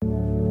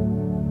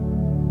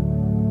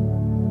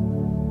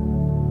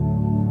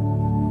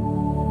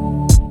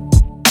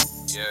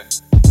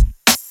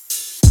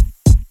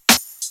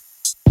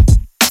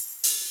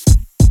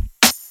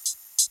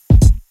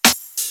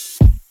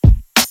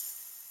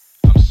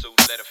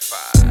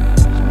Su-Lidified.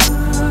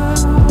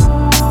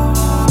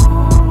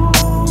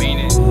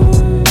 Meaning,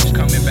 it's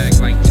coming back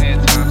like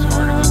 10 times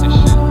harder with this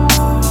shit.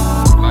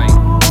 Like,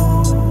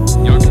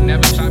 y'all can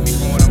never stop me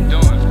from what I'm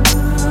doing.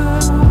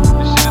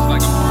 This shit is like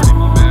a part of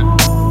me, man.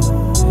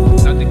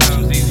 Nothing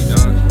comes easy,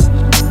 dog.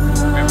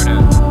 Remember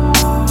that.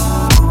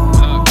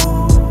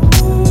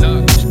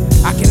 Look.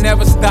 I can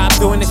never stop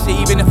doing this shit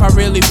even if I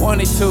really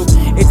wanted to.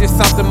 It's just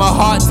something my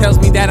heart tells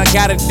me that I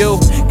gotta do.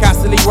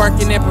 Constantly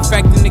working and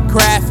perfecting the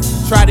craft.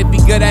 Try to be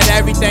good at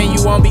everything,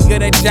 you won't be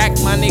good at jack,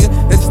 my nigga.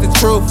 That's the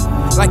truth,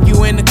 like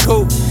you in the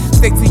coop.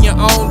 Stick to your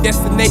own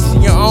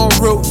destination, your own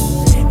route.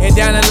 And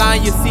down the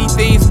line you see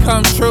things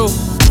come true.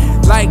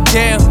 Like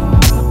damn,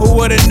 who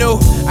would've knew?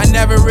 I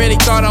never really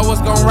thought I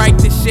was gon' write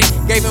this shit.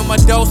 Gave him a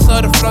dose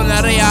of the flow,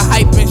 now they are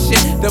hyping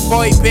shit. The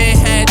boy Ben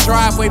had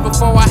driveway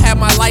before I had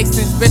my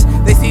license, bitch.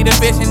 They see the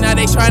vision, now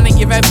they tryna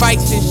give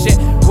advice and shit.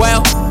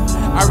 Well,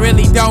 I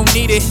really don't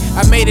need it.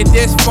 I made it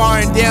this far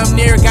and damn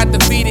near got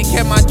defeated.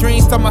 Kept my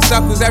dreams to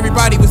myself cause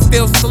everybody was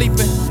still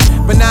sleeping.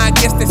 But now I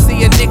guess to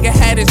see a nigga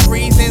had his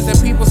reasons. And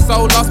people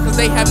so lost cause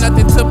they have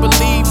nothing to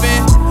believe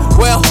in.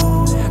 Well,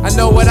 I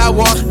know what I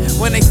want.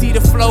 When they see the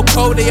flow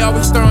cold, they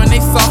always throwing they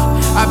salt.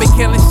 I've been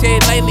killing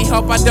shit lately,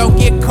 hope I don't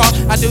get caught.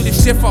 I do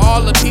this shit for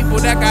all the people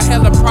that got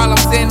hella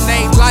problems in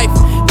their life.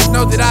 Just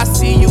know that I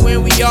see you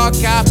and we all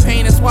got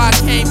pain. That's why I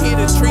came here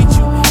to treat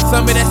you.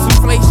 Some of that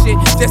souffle shit,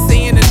 just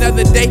saying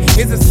another day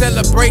is a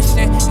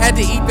celebration. Had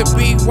to eat the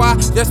BY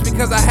just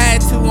because I had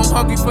to. I'm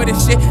hungry for this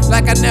shit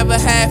like I never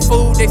had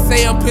food. They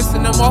say I'm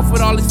pissing them off with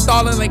all this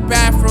stalling like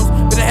bathrooms.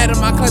 Been ahead of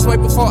my class way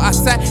before I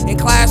sat in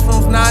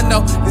classrooms. Now I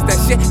know it's that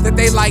shit that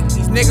they like.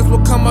 These niggas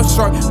will come up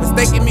short,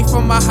 mistaking me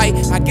for my height.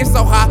 I get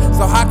so high,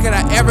 so how could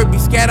I ever be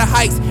scared of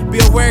heights? Be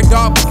aware,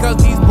 dog, because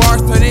these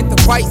bars turn into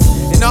fights.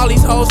 And all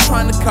these hoes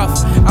trying to cuff.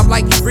 I'm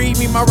like, read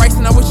me my rights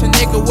and I wish a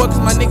nigga would,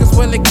 cause my niggas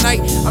will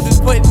ignite. I'm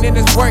just putting in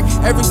this work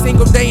every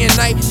single day and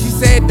night. She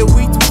said the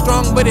weed too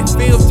strong, but it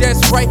feels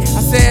just right.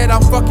 I said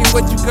I'm fucking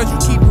with you cause you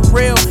keep it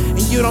real.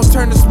 And you don't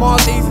turn the small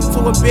things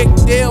into a big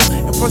deal.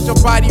 And push your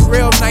body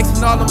real nice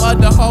and all them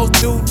other hoes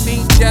do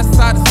things just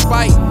out of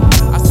spite.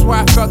 I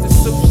swear I felt this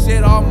soup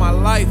shit all my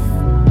life.